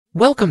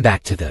Welcome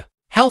back to the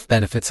Health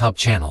Benefits Hub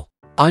channel.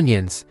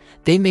 Onions,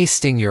 they may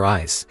sting your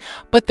eyes,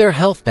 but their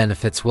health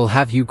benefits will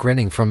have you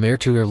grinning from ear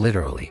to ear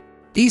literally.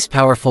 These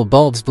powerful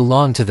bulbs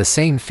belong to the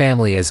same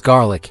family as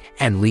garlic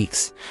and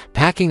leeks,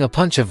 packing a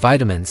punch of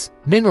vitamins,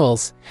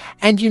 minerals,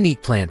 and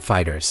unique plant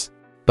fighters.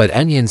 But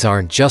onions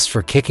aren't just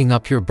for kicking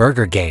up your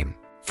burger game.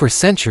 For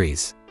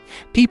centuries,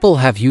 people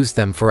have used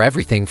them for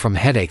everything from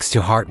headaches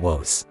to heart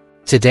woes.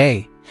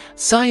 Today,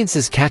 science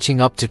is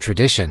catching up to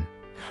tradition,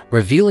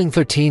 revealing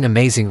 13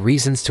 amazing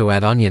reasons to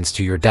add onions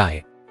to your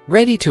diet.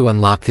 Ready to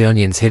unlock the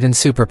onion's hidden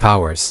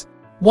superpowers?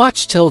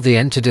 Watch till the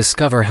end to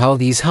discover how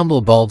these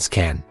humble bulbs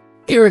can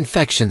ear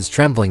infections,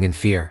 trembling, and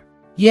fear.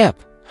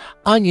 Yep,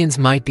 onions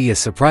might be a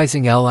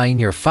surprising ally in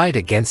your fight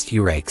against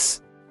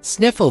earaches.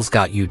 Sniffles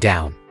got you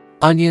down.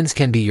 Onions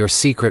can be your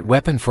secret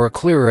weapon for a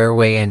clearer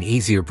airway and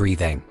easier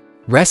breathing.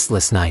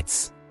 Restless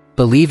nights.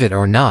 Believe it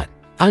or not,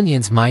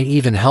 onions might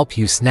even help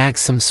you snag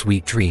some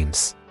sweet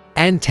dreams.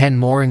 And 10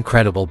 more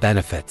incredible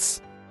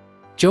benefits.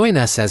 Join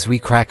us as we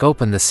crack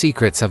open the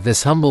secrets of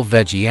this humble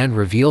veggie and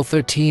reveal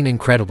 13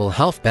 incredible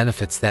health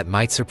benefits that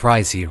might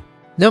surprise you.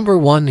 Number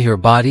 1. Your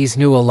body's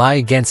new ally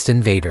against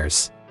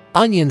invaders.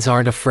 Onions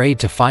aren't afraid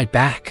to fight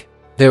back.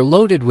 They're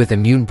loaded with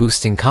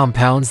immune-boosting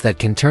compounds that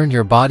can turn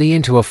your body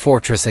into a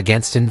fortress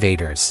against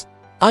invaders.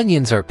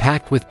 Onions are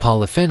packed with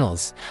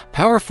polyphenols,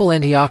 powerful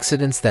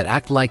antioxidants that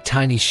act like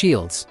tiny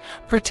shields,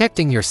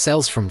 protecting your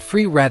cells from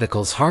free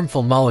radicals,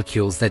 harmful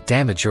molecules that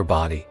damage your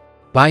body.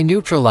 By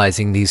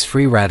neutralizing these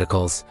free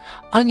radicals,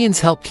 onions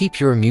help keep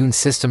your immune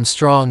system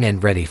strong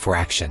and ready for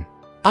action.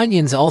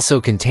 Onions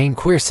also contain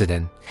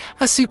quercetin,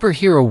 a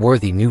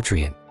superhero-worthy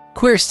nutrient.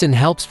 Quercetin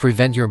helps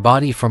prevent your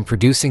body from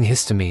producing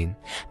histamine,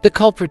 the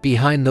culprit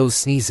behind those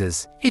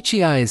sneezes,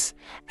 itchy eyes,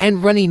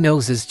 and runny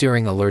noses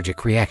during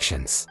allergic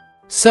reactions.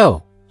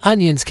 So,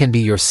 onions can be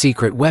your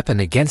secret weapon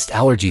against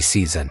allergy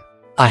season.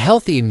 A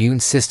healthy immune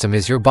system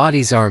is your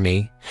body's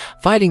army,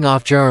 fighting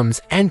off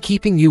germs and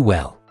keeping you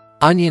well.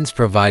 Onions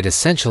provide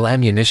essential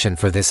ammunition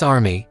for this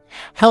army,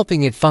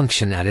 helping it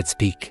function at its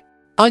peak.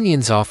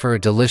 Onions offer a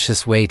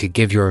delicious way to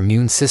give your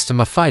immune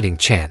system a fighting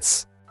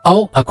chance.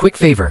 Oh, a quick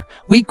favor,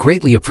 we'd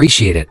greatly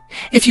appreciate it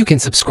if you can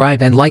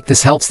subscribe and like.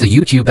 This helps the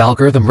YouTube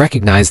algorithm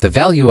recognize the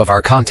value of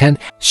our content.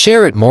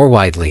 Share it more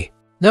widely.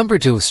 Number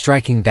 2.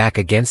 Striking back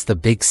against the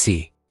big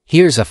C.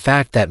 Here's a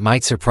fact that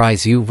might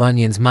surprise you.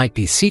 Onions might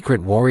be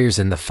secret warriors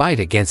in the fight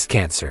against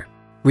cancer.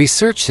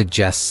 Research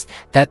suggests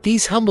that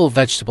these humble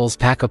vegetables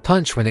pack a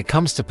punch when it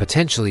comes to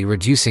potentially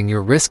reducing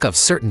your risk of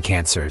certain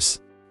cancers.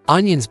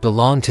 Onions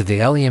belong to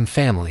the allium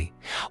family,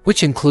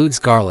 which includes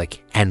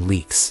garlic and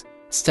leeks.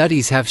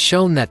 Studies have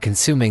shown that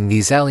consuming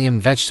these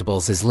allium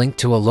vegetables is linked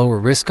to a lower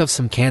risk of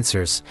some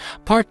cancers,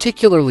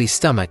 particularly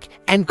stomach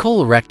and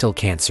colorectal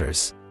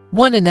cancers.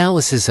 One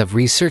analysis of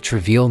research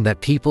revealed that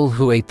people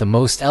who ate the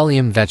most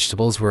allium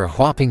vegetables were a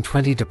whopping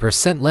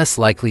 22% less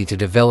likely to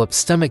develop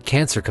stomach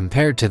cancer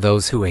compared to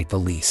those who ate the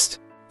least.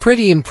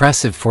 Pretty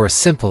impressive for a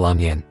simple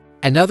onion.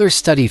 Another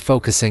study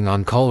focusing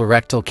on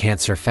colorectal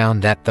cancer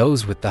found that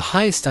those with the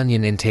highest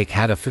onion intake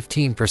had a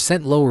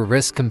 15% lower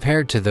risk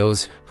compared to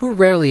those who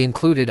rarely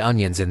included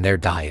onions in their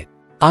diet.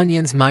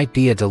 Onions might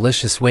be a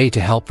delicious way to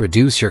help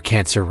reduce your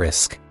cancer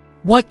risk.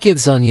 What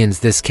gives onions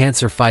this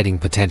cancer-fighting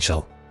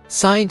potential?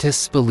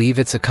 Scientists believe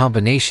it's a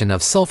combination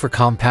of sulfur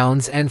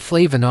compounds and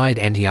flavonoid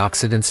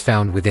antioxidants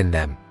found within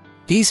them.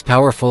 These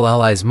powerful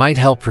allies might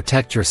help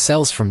protect your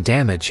cells from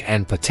damage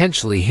and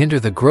potentially hinder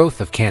the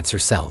growth of cancer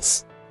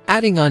cells.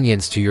 Adding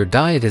onions to your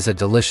diet is a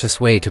delicious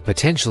way to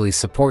potentially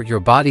support your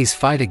body's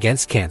fight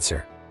against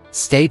cancer.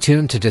 Stay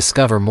tuned to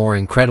discover more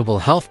incredible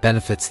health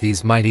benefits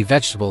these mighty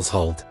vegetables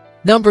hold.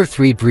 Number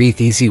 3.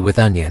 Breathe easy with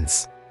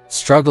onions.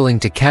 Struggling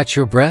to catch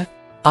your breath?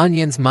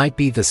 Onions might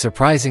be the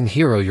surprising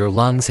hero your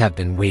lungs have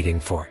been waiting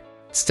for.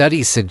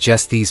 Studies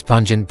suggest these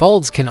pungent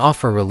bulbs can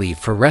offer relief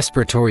for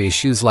respiratory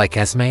issues like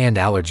asthma and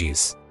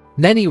allergies.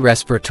 Many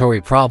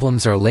respiratory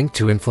problems are linked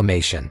to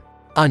inflammation.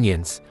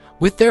 Onions,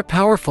 with their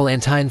powerful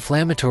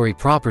anti-inflammatory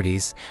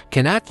properties,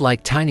 can act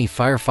like tiny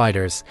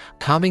firefighters,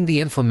 calming the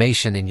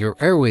inflammation in your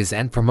airways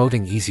and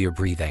promoting easier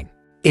breathing.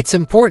 It's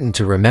important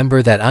to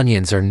remember that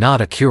onions are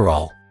not a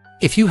cure-all.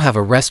 If you have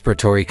a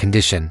respiratory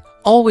condition,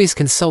 always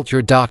consult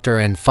your doctor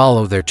and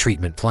follow their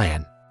treatment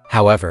plan.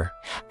 However,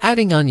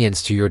 adding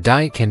onions to your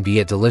diet can be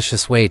a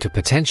delicious way to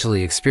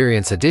potentially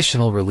experience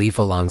additional relief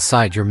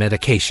alongside your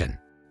medication.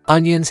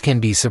 Onions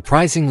can be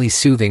surprisingly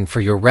soothing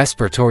for your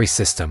respiratory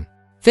system.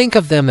 Think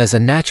of them as a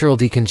natural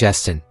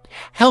decongestant,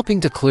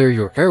 helping to clear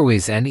your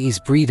airways and ease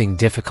breathing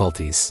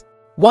difficulties.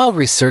 While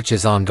research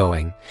is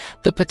ongoing,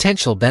 the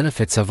potential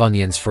benefits of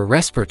onions for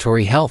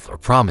respiratory health are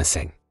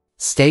promising.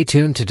 Stay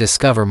tuned to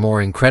discover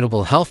more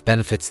incredible health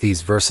benefits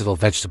these versatile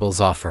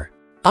vegetables offer.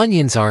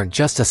 Onions aren't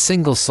just a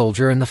single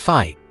soldier in the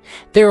fight,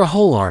 they're a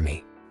whole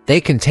army. They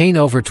contain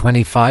over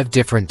 25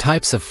 different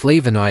types of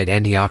flavonoid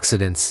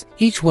antioxidants,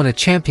 each one a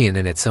champion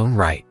in its own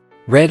right.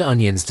 Red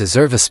onions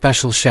deserve a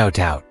special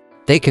shout-out.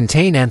 They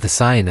contain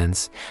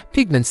anthocyanins,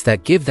 pigments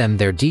that give them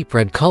their deep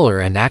red color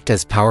and act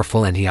as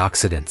powerful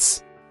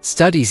antioxidants.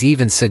 Studies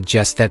even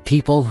suggest that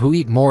people who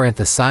eat more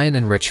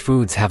anthocyanin-rich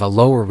foods have a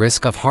lower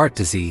risk of heart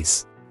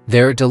disease.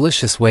 They're a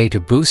delicious way to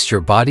boost your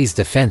body's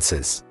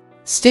defenses.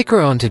 Stick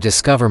around to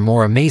discover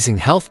more amazing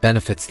health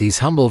benefits these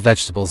humble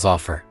vegetables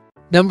offer.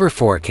 Number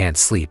 4. Can't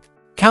sleep.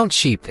 Count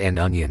sheep and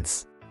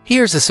onions.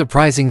 Here's a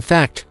surprising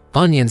fact: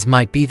 onions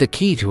might be the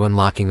key to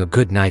unlocking a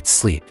good night's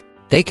sleep.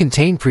 They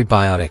contain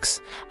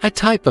prebiotics, a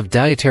type of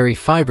dietary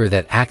fiber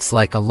that acts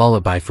like a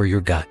lullaby for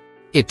your gut.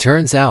 It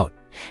turns out,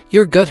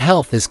 your gut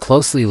health is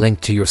closely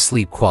linked to your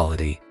sleep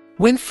quality.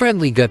 When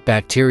friendly gut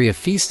bacteria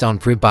feast on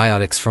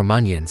prebiotics from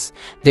onions,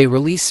 they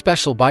release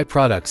special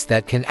byproducts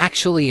that can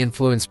actually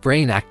influence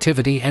brain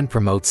activity and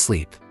promote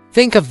sleep.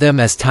 Think of them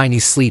as tiny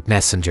sleep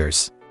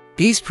messengers.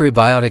 These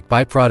prebiotic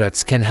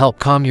byproducts can help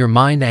calm your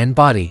mind and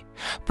body,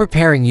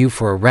 preparing you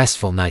for a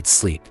restful night's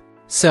sleep.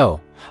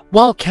 So,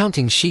 while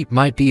counting sheep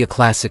might be a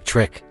classic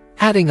trick,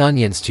 adding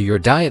onions to your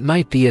diet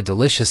might be a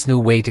delicious new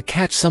way to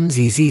catch some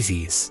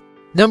ZZZs.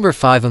 Number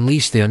 5.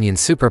 Unleash the onion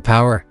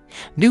superpower.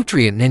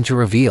 Nutrient Ninja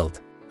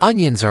revealed.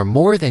 Onions are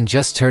more than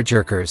just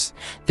tearjerkers,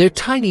 they're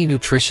tiny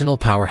nutritional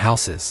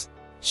powerhouses.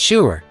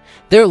 Sure,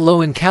 they're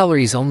low in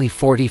calories, only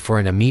 40 for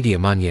a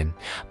medium onion,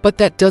 but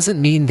that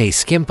doesn't mean they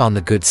skimp on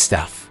the good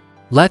stuff.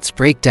 Let's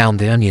break down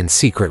the onion's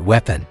secret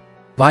weapon.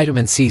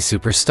 Vitamin C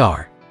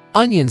superstar.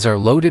 Onions are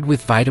loaded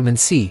with vitamin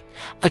C,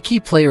 a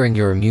key player in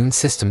your immune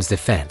system's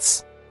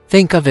defense.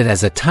 Think of it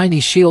as a tiny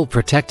shield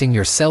protecting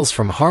your cells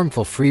from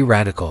harmful free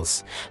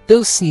radicals,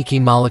 those sneaky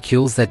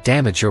molecules that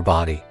damage your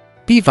body.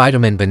 B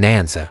vitamin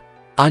bonanza.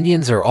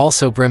 Onions are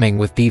also brimming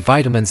with B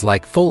vitamins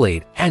like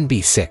folate and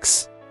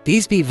B6.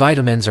 These B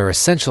vitamins are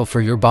essential for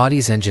your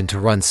body's engine to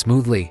run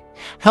smoothly,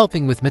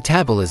 helping with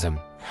metabolism,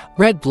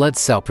 red blood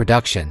cell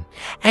production,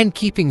 and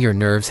keeping your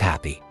nerves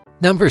happy.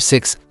 Number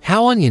 6.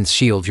 How onions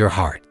shield your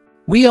heart.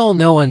 We all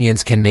know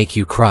onions can make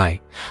you cry,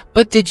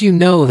 but did you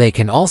know they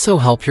can also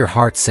help your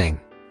heart sing?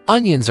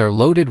 Onions are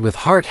loaded with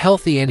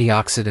heart-healthy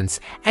antioxidants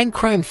and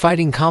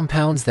crime-fighting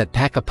compounds that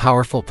pack a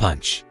powerful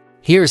punch.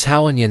 Here's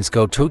how onions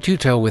go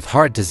toe-to-toe with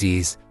heart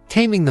disease,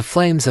 taming the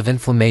flames of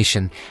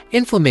inflammation.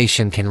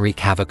 Inflammation can wreak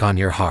havoc on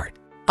your heart.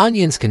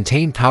 Onions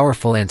contain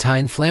powerful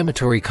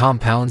anti-inflammatory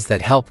compounds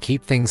that help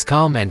keep things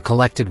calm and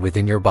collected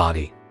within your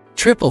body.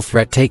 Triple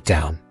threat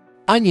takedown.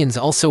 Onions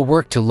also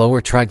work to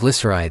lower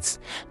triglycerides,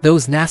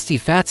 those nasty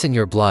fats in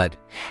your blood,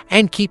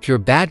 and keep your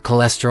bad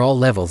cholesterol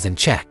levels in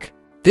check.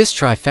 This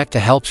trifecta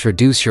helps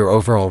reduce your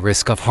overall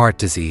risk of heart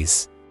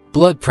disease.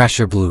 Blood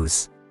pressure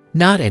blues.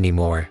 Not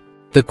anymore.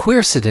 The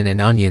quercetin in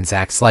onions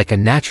acts like a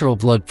natural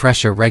blood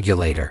pressure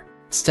regulator.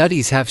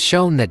 Studies have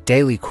shown that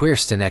daily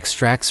quercetin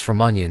extracts from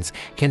onions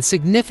can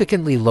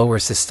significantly lower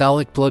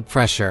systolic blood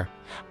pressure,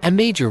 a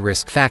major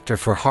risk factor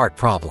for heart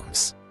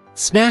problems.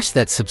 Smash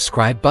that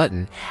subscribe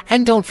button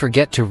and don't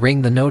forget to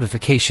ring the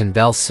notification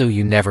bell so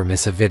you never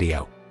miss a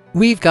video.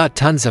 We've got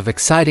tons of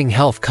exciting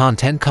health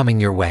content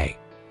coming your way.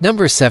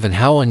 Number 7.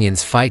 How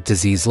onions fight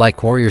disease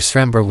like warriors.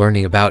 Remember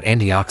learning about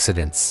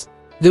antioxidants.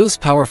 Those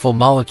powerful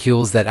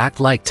molecules that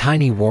act like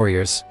tiny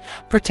warriors,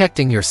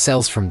 protecting your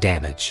cells from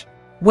damage.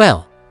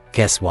 Well,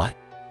 guess what?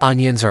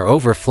 Onions are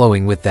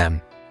overflowing with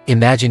them.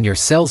 Imagine your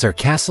cells are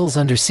castles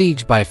under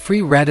siege by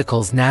free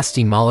radicals,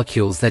 nasty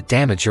molecules that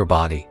damage your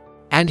body.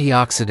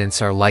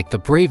 Antioxidants are like the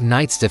brave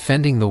knights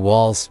defending the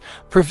walls,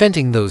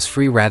 preventing those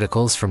free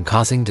radicals from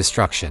causing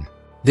destruction.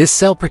 This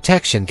cell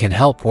protection can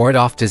help ward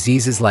off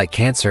diseases like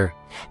cancer,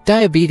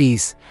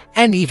 diabetes,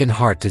 and even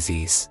heart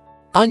disease.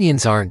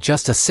 Onions aren't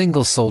just a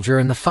single soldier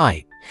in the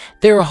fight,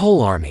 they're a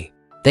whole army.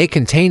 They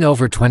contain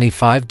over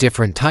 25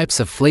 different types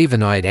of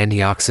flavonoid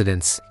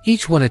antioxidants,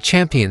 each one a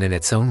champion in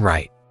its own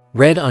right.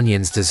 Red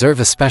onions deserve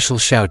a special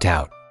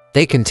shout-out.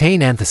 They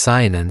contain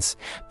anthocyanins,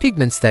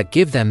 pigments that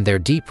give them their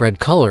deep red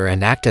color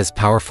and act as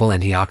powerful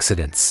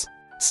antioxidants.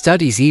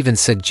 Studies even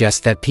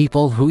suggest that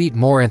people who eat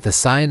more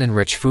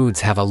anthocyanin-rich foods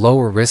have a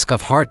lower risk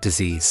of heart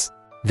disease.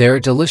 They're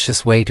a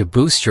delicious way to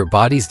boost your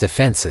body's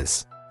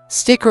defenses.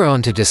 Stick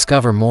around to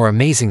discover more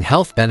amazing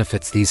health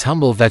benefits these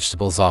humble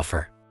vegetables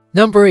offer.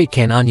 Number 8.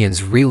 Can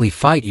onions really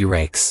fight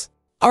earaches?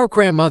 Our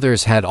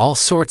grandmothers had all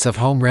sorts of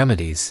home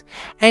remedies,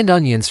 and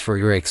onions for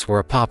earaches were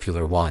a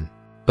popular one.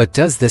 But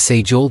does this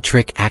age-old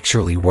trick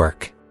actually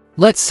work?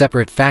 Let's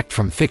separate fact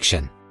from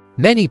fiction.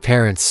 Many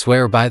parents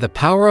swear by the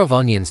power of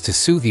onions to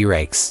soothe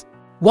earaches.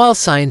 While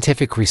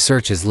scientific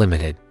research is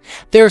limited,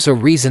 there's a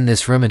reason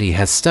this remedy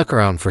has stuck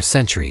around for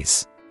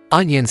centuries.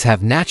 Onions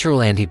have natural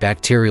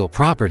antibacterial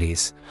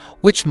properties,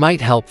 which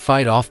might help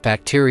fight off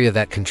bacteria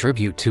that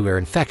contribute to ear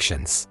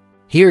infections.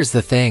 Here's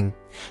the thing,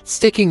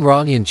 sticking raw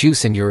onion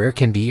juice in your ear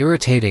can be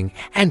irritating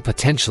and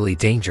potentially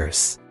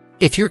dangerous.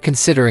 If you're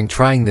considering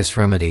trying this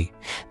remedy,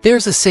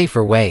 there's a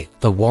safer way,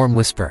 the warm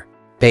whisper.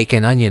 Bake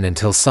an onion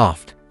until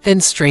soft,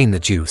 then strain the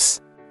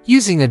juice.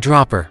 Using a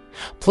dropper,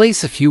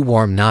 place a few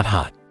warm, not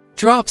hot,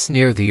 drops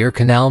near the ear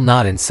canal,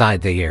 not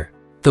inside the ear.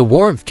 The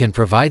warmth can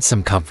provide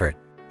some comfort.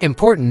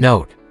 Important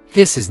note,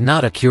 this is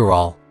not a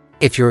cure-all.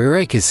 If your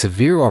earache is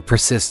severe or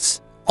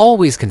persists,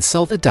 always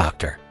consult a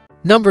doctor.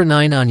 Number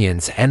 9.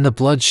 Onions and the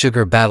blood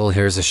sugar battle.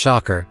 Here's a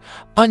shocker.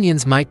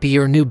 Onions might be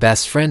your new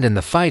best friend in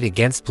the fight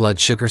against blood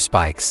sugar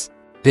spikes.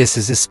 This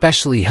is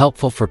especially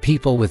helpful for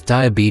people with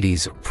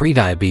diabetes or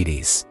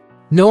prediabetes.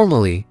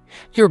 Normally,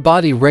 your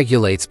body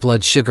regulates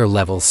blood sugar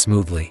levels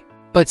smoothly,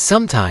 but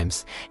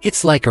sometimes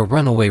it's like a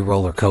runaway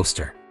roller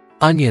coaster.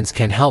 Onions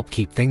can help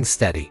keep things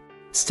steady.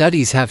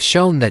 Studies have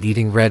shown that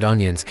eating red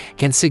onions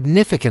can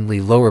significantly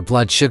lower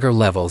blood sugar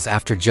levels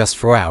after just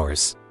 4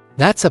 hours.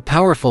 That's a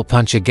powerful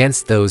punch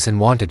against those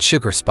unwanted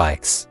sugar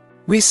spikes.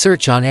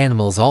 Research on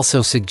animals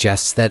also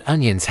suggests that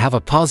onions have a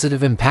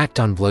positive impact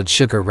on blood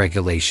sugar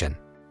regulation.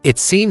 It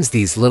seems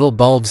these little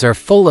bulbs are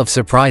full of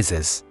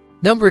surprises.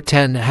 Number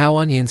 10. How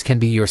onions can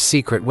be your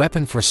secret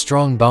weapon for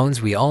strong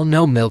bones. We all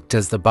know milk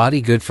does the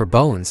body good for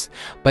bones,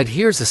 but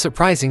here's a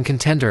surprising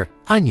contender: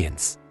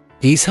 onions.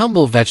 These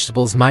humble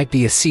vegetables might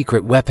be a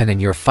secret weapon in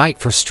your fight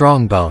for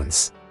strong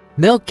bones.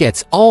 Milk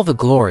gets all the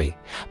glory,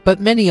 but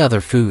many other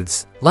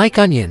foods, like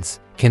onions,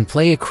 can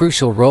play a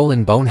crucial role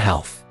in bone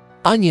health.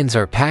 Onions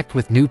are packed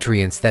with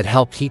nutrients that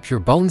help keep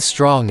your bones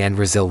strong and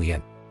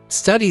resilient.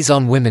 Studies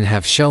on women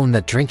have shown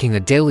that drinking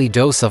a daily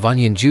dose of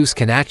onion juice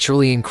can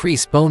actually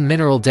increase bone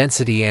mineral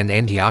density and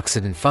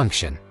antioxidant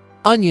function.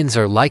 Onions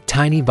are like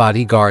tiny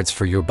bodyguards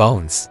for your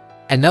bones.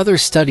 Another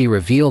study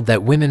revealed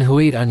that women who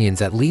ate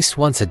onions at least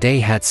once a day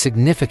had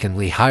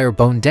significantly higher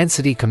bone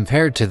density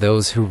compared to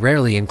those who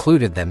rarely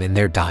included them in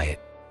their diet.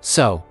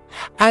 So,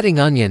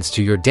 adding onions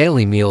to your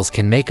daily meals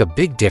can make a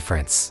big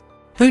difference.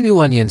 Who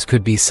knew onions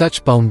could be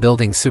such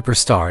bone-building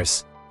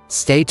superstars?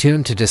 Stay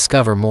tuned to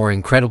discover more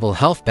incredible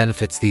health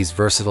benefits these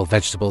versatile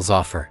vegetables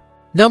offer.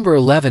 Number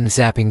 11.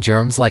 Zapping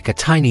germs like a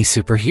tiny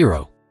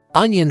superhero.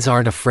 Onions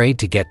aren't afraid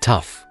to get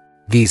tough.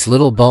 These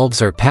little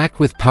bulbs are packed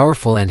with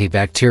powerful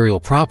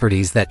antibacterial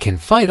properties that can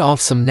fight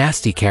off some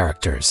nasty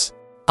characters.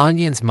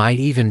 Onions might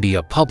even be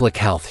a public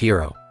health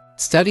hero.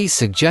 Studies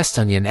suggest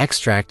onion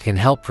extract can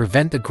help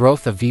prevent the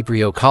growth of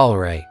Vibrio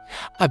cholerae,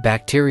 a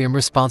bacterium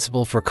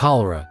responsible for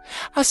cholera,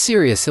 a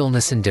serious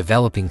illness in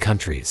developing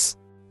countries.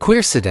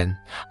 Quercetin,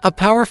 a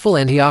powerful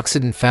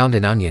antioxidant found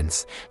in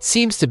onions,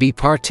 seems to be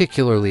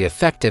particularly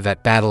effective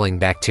at battling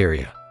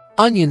bacteria.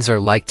 Onions are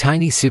like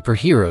tiny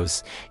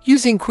superheroes,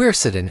 using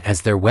quercetin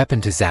as their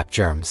weapon to zap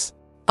germs.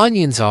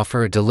 Onions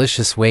offer a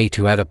delicious way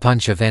to add a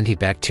punch of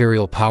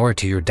antibacterial power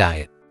to your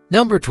diet.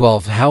 Number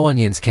 12. How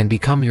onions can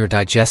become your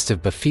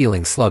digestive but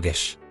feeling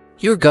sluggish.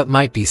 Your gut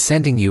might be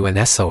sending you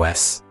an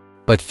SOS.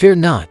 But fear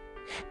not,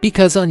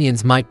 because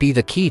onions might be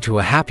the key to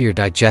a happier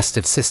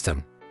digestive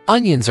system.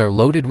 Onions are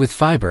loaded with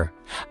fiber,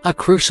 a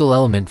crucial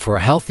element for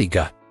a healthy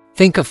gut.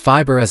 Think of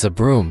fiber as a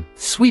broom,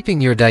 sweeping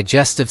your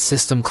digestive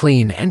system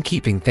clean and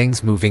keeping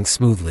things moving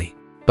smoothly.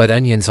 But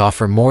onions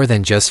offer more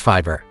than just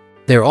fiber.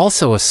 They're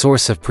also a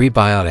source of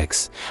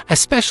prebiotics, a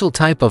special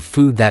type of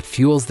food that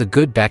fuels the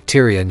good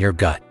bacteria in your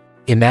gut.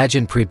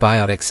 Imagine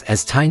prebiotics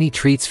as tiny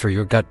treats for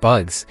your gut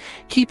bugs,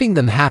 keeping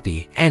them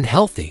happy and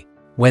healthy.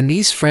 When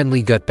these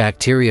friendly gut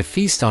bacteria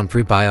feast on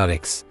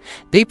prebiotics,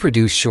 they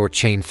produce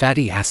short-chain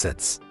fatty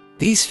acids.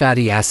 These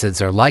fatty acids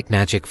are like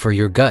magic for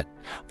your gut,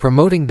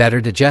 promoting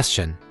better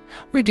digestion,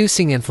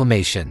 reducing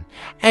inflammation,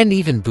 and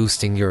even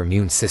boosting your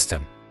immune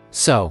system.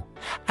 So,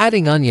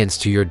 adding onions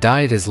to your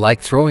diet is like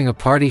throwing a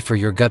party for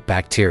your gut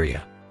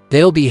bacteria.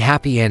 They'll be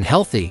happy and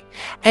healthy,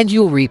 and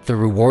you'll reap the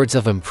rewards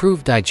of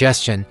improved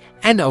digestion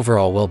and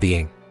overall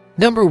well-being.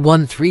 Number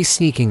 13.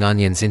 Sneaking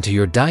onions into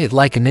your diet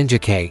like a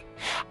ninja.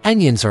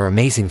 Onions are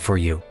amazing for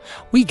you,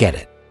 we get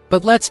it.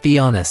 But let's be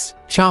honest,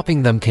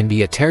 chopping them can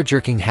be a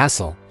tear-jerking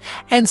hassle,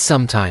 and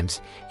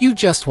sometimes you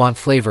just want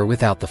flavor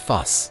without the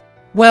fuss.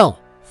 Well,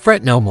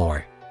 fret no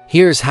more.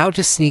 Here's how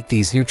to sneak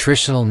these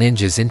nutritional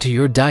ninjas into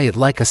your diet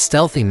like a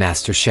stealthy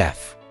master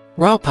chef.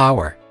 Raw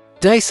power.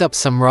 Dice up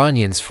some raw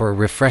onions for a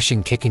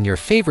refreshing kick in your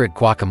favorite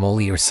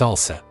guacamole or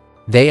salsa.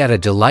 They add a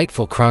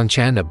delightful crunch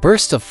and a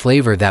burst of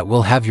flavor that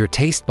will have your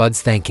taste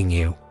buds thanking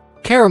you.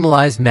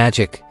 Caramelized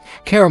magic.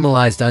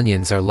 Caramelized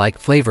onions are like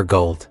flavor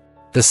gold.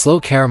 The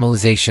slow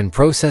caramelization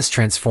process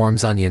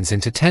transforms onions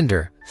into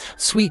tender,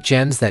 sweet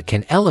gems that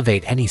can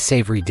elevate any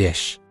savory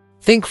dish.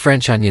 Think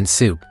French onion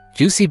soup,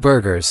 juicy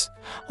burgers,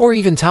 or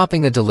even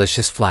topping a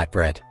delicious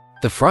flatbread.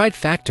 The fried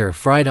factor.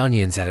 Fried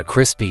onions add a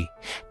crispy,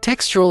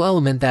 textural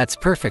element that's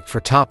perfect for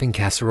topping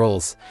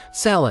casseroles,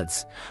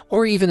 salads,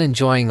 or even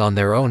enjoying on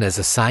their own as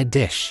a side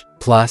dish.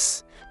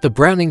 Plus, the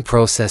browning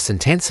process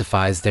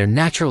intensifies their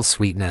natural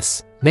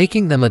sweetness,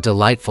 making them a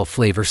delightful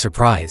flavor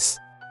surprise.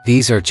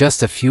 These are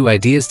just a few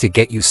ideas to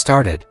get you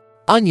started.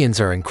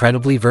 Onions are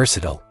incredibly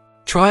versatile.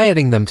 Try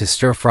adding them to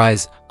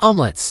stir-fries,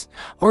 omelets,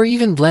 or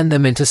even blend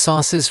them into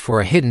sauces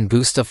for a hidden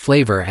boost of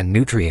flavor and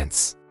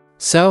nutrients.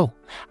 So,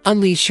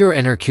 unleash your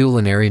inner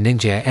culinary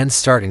ninja and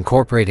start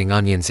incorporating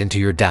onions into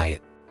your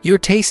diet. Your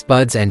taste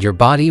buds and your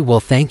body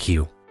will thank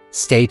you.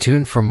 Stay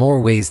tuned for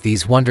more ways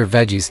these wonder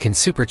veggies can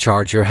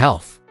supercharge your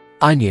health.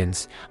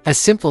 Onions, a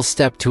simple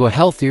step to a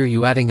healthier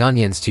you. Adding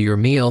onions to your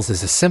meals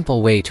is a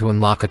simple way to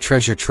unlock a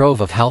treasure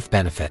trove of health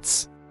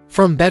benefits.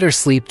 From better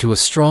sleep to a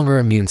stronger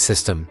immune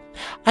system,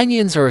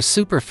 onions are a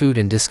superfood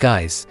in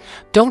disguise.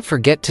 Don't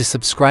forget to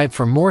subscribe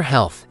for more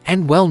health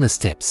and wellness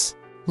tips.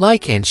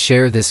 Like and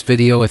share this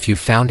video if you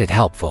found it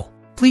helpful.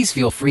 Please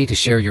feel free to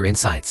share your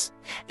insights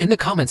in the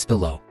comments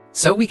below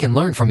so we can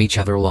learn from each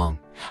other along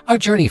our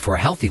journey for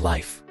a healthy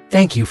life.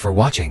 Thank you for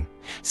watching.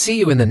 See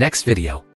you in the next video.